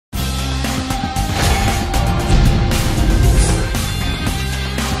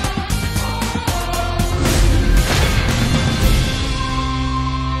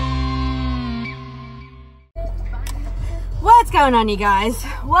going on, you guys?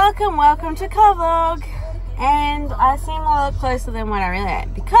 Welcome to car vlog. And I seem a lot closer than what I really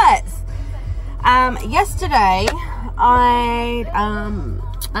am because yesterday I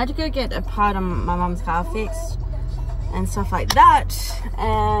had to go get a part of my mum's car fixed and stuff like that,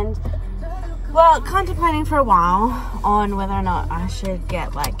 and well, contemplating for a while on whether or not I should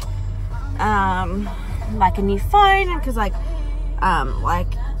get like a new phone, because like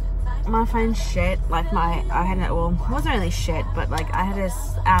my phone's shit. Like I had it, well, it wasn't really shit, but like I had this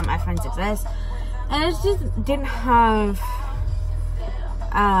iPhone 6s, and it just didn't have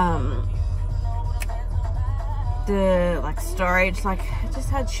the like storage. Like it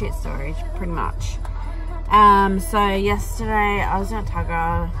just had shit storage pretty much. So yesterday I was at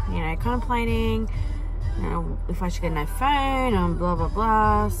Tugger, you know, contemplating, you know, if I should get no phone and blah blah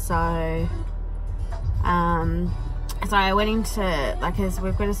blah. So so I went into, like, cause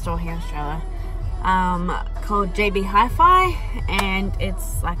we've got a store here in Australia called JB Hi-Fi, and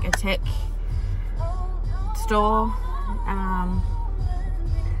it's like a tech store.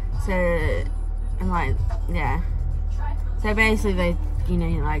 So, and like, yeah, so basically they, you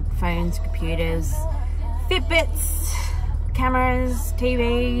know, like phones, computers, Fitbits, cameras,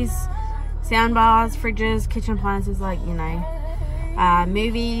 TVs, sound bars, fridges, kitchen appliances, like, you know,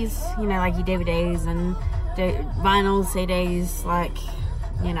 movies, you know, like your DVDs and vinyl, CDs, like,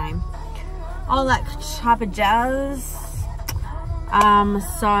 you know, all that type of jazz.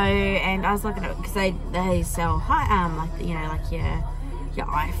 So, and I was looking at, because they sell like, you know, like your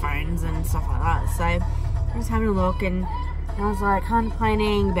iPhones and stuff like that. So I was having a look, and I was like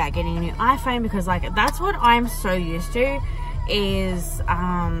contemplating about getting a new iPhone, because like that's what I'm so used to is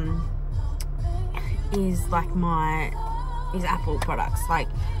Apple products. Like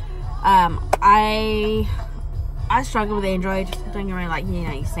I struggle with Android. Don't get me wrong, like, you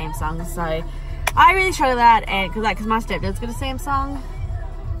know, your Samsung. So I really struggle with that, and because my stepdad's got a Samsung,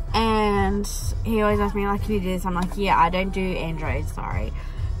 and he always asks me like, can you do this? I'm like, yeah, I don't do Android, sorry,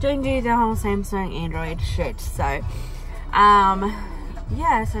 don't do the whole Samsung Android shit. So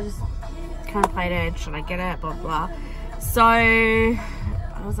yeah, so just contemplated, should I get it, blah blah. So I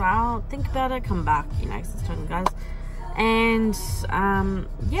was like, I'll think about it, come back, you know, because I was talking to guys. And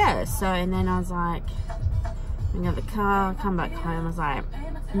yeah, so, and then I was like, I got the car, come back home, I was like,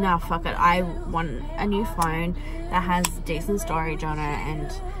 no, fuck it, I want a new phone that has decent storage on it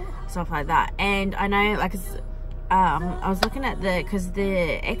and stuff like that. And I know, like, I was looking at because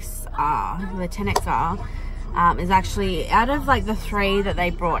the XR, the 10XR, is actually, out of like the 3 that they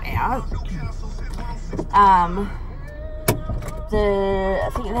brought out, I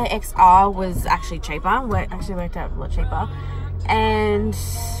think the XR was actually cheaper. Actually worked out a lot cheaper, and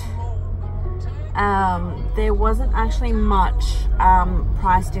there wasn't actually much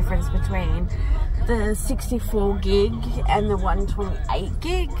price difference between the 64 gig and the 128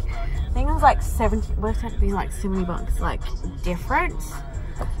 gig. I think it was like 70, worked out to be like $70, like, difference.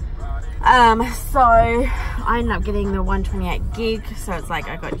 So I ended up getting the 128 gig, so it's like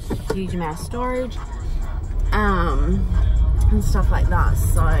I got a huge amount of storage and stuff like that.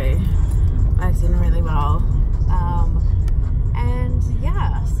 So it's in really well, and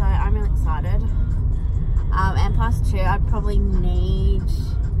yeah, so I'm really excited. And plus too, I'd probably need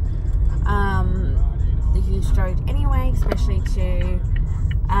the huge storage anyway, especially to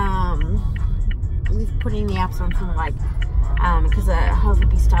with putting the apps on from like because I'll hopefully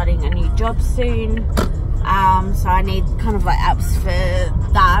be starting a new job soon, so I need kind of like apps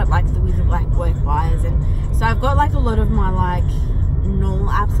for that, like with like work wise. And so I've got like a lot of my like normal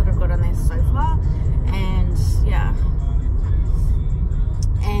apps that I've got on there so far, and yeah,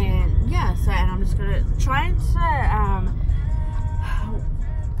 so, and I'm just gonna try to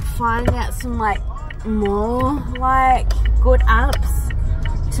find out some like more like good apps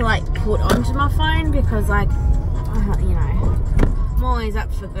to like put onto my phone, because like, you know, I'm always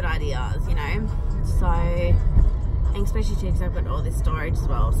up for good ideas, you know. So, and especially too because I've got all this storage as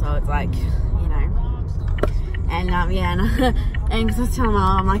well, so it's like, you know. And yeah, and because I was telling my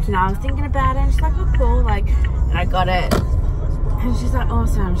mom, like, you know, I was thinking about it, and she's like, oh cool, like, and I got it, and she's like,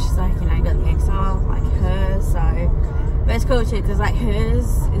 awesome. She's like, you know, you got the XR, like hers. So, but it's cool too, because like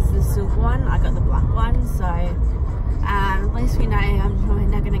hers is the silver one, I got the black one. So at least we know I'm probably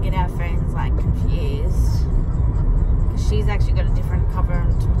not gonna get our phones like confused, because she's actually got a different cover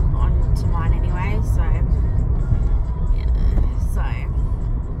on to mine anyway. So yeah, so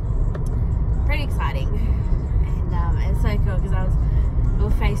pretty exciting. It's so cool because we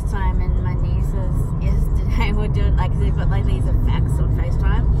were FaceTiming my nieces yesterday. We're doing like, they've got like these effects on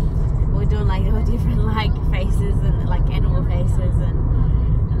FaceTime. We're doing like all different like faces and like animal faces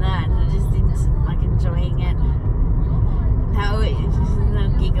and that, and we're just like enjoying it. How are you? Just a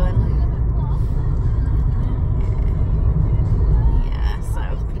little giggling. Yeah, so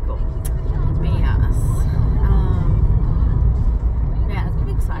it was pretty cool. But yeah, it's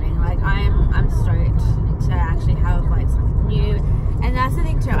pretty exciting. Like I'm stoked to actually have like something new. And that's the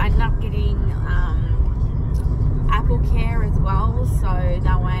thing too, I ended up getting Apple Care as well, so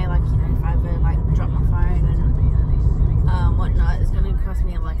that way, like, you know, if I ever like drop my phone and whatnot, it's going to cost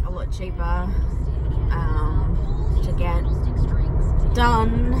me like a lot cheaper to get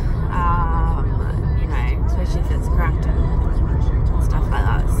done, you know, especially if it's cracked and stuff like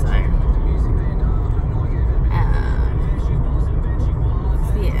that. So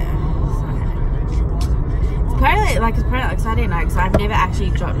yeah, it's pretty exciting, like, because I've never actually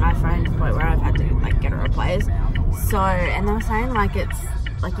dropped my phone to the point where I've had to like get it replaced. So, and they were saying like it's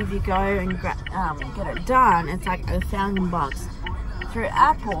like if you go and get it done, it's like $1,000 through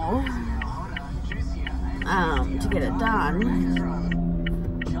Apple to get it done.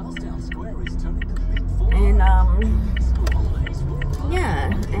 And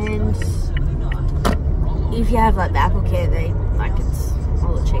yeah, and if you have like the Apple Care, they like it's a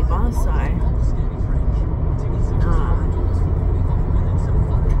lot cheaper. So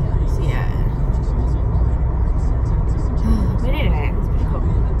yeah. But anyway, it's pretty cool.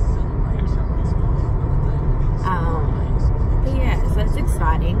 But yeah, so it's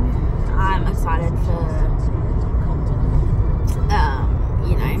exciting. I'm excited for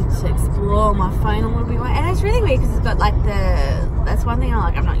you know, to explore my phone a little bit more. And it's really weird because it's got like that's one thing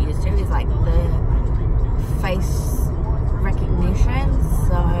I'm not used to, is like the face recognition.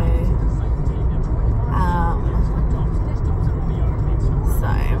 So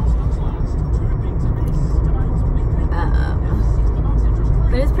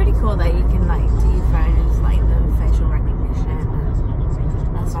but it's pretty cool that you can like do your phone as like the facial recognition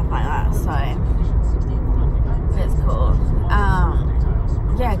and stuff like that. So it's cool.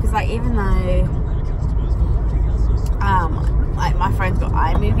 Yeah, because like even though like my phone's got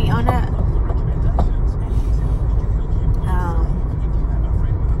iMovie on it,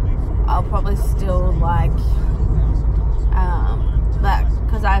 I'll probably still like that,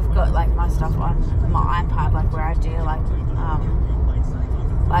 because I've got like my stuff on my iPad, like where I do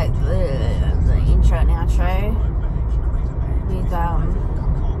like the intro and outro with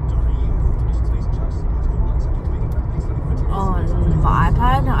on my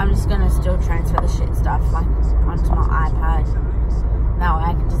iPad. I'm just gonna still transfer the shit stuff like onto my iPad. That way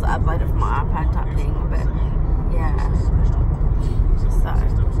I can just upload it from my iPad type thing. But yeah,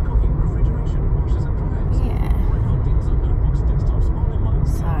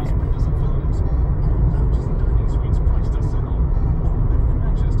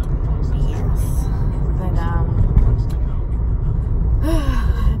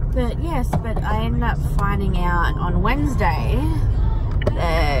 so but I ended up finding out on Wednesday,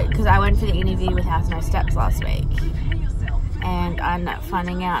 because I went for the interview with House No Steps last week, and I ended up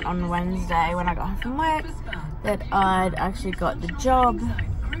finding out on Wednesday when I got home from work that I'd actually got the job.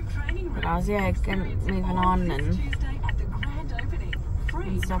 But I was, yeah, moving on and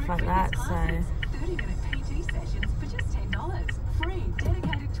stuff like that, so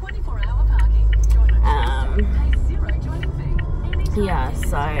yeah,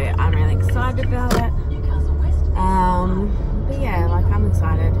 so I'm really excited about it. But yeah, like I'm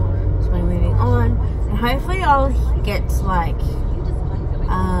excited to be moving on, and hopefully I'll get like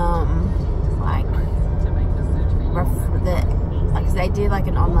cause they do like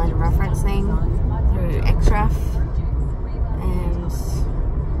an online reference thing through Xref, and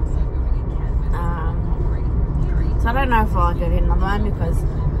so I don't know if I'll get another one, because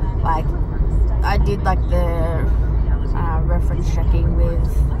like I did like the reference checking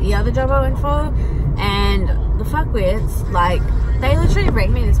with the other job I went for, and the fuckwits, like, they literally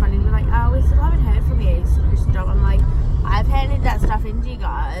rang me this morning and be like, oh, we still haven't heard from you for this job. I'm like, I've handed that stuff in to you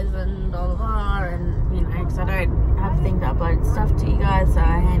guys and blah blah blah, and you know, because I don't have a thing to upload stuff to you guys, so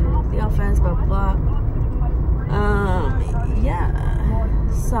I handed it to the office, blah blah blah. Yeah,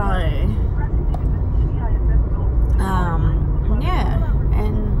 so yeah,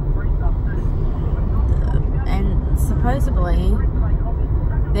 and supposedly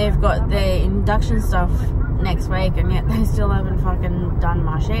they've got their induction stuff next week, and yet they still haven't fucking done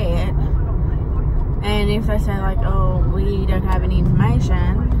my shit. And if they say like, oh, we don't have any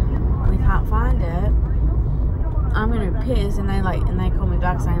information, we can't find it, I'm gonna be pissed. And they call me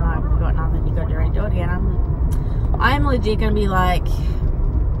back saying like, we've got nothing, you got to redo it again. I'm legit gonna be like,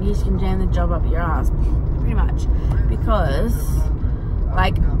 you just can jam the job up your ass, pretty much, because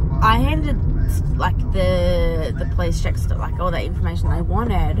like I handed like the police checks to like all the information they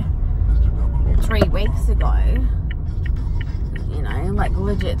wanted 3 weeks ago, you know, like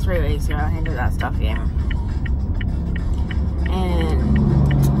legit 3 weeks ago I handed that stuff in. And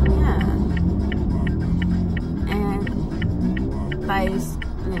yeah, and they,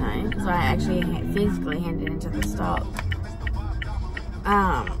 you know, because I actually physically handed into the stock.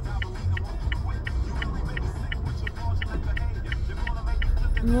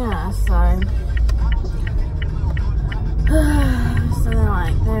 Yeah, so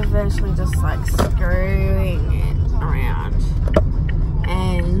they're virtually just like screwing it around,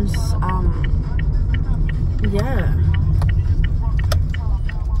 and yeah,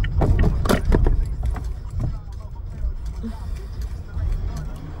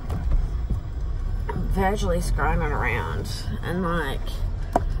 virtually screwing it around. And like,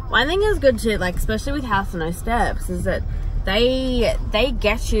 one thing is good too, like especially with House of No Steps, is that they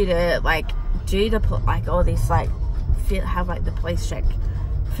get you to like do the like all this like have like the police check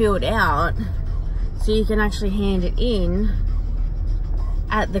filled out, so you can actually hand it in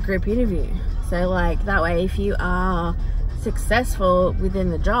at the group interview. So like that way, if you are successful within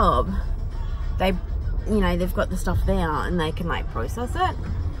the job, they, you know, they've got the stuff there and they can like process it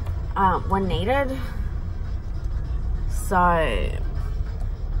when needed. So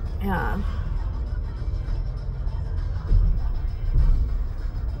yeah.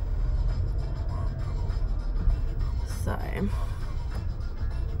 So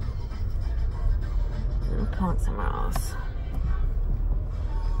I'll come somewhere else.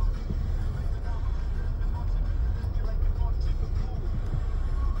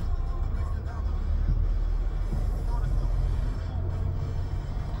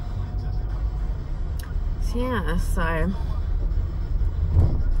 So yeah, so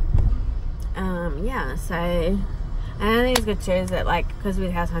yeah, so, and I think it's good too is that like, because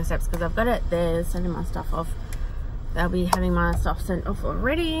with House of No Steps, because I've got it, they're sending my stuff off. They'll be having my stuff sent off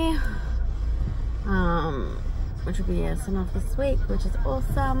already, which will be sent off this week, which is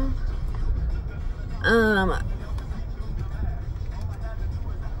awesome.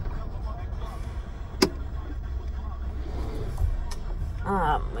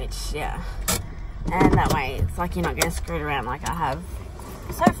 Which, yeah, and that way it's like you're not getting screwed around like I have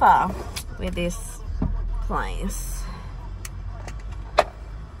so far with this place.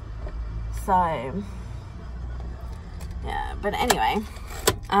 So yeah, but anyway,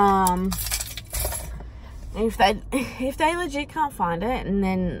 if they legit can't find it, and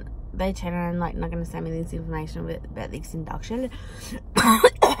then they turn around like not going to send me this information about this induction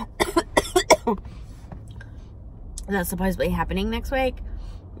that's supposedly happening next week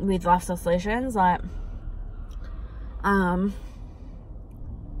with Lifestyle Solutions, like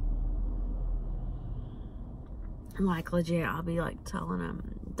like legit, I'll be like telling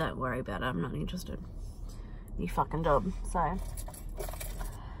them, don't worry about it, I'm not interested. New fucking job. So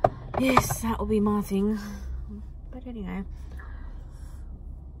yes, that will be my thing. But anyway,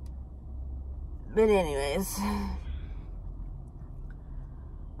 anyways,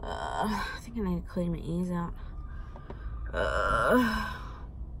 I think I need to clean my ears out.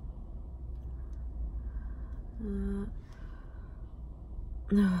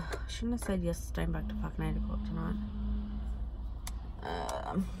 Shouldn't have said yes to staying back to fucking 8 o'clock tonight.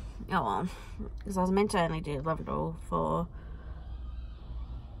 Oh well, because I was meant to only do 11 to 4.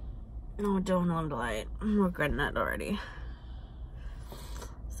 No, we're doing 11 to 8. I'm regretting it already.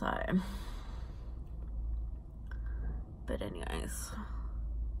 So, but anyways,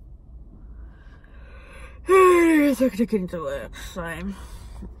 so I could get into work. So,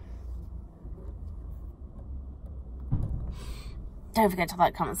 don't forget to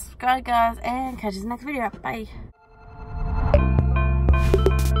like, comment, subscribe, guys, and catch you in the next video. Bye.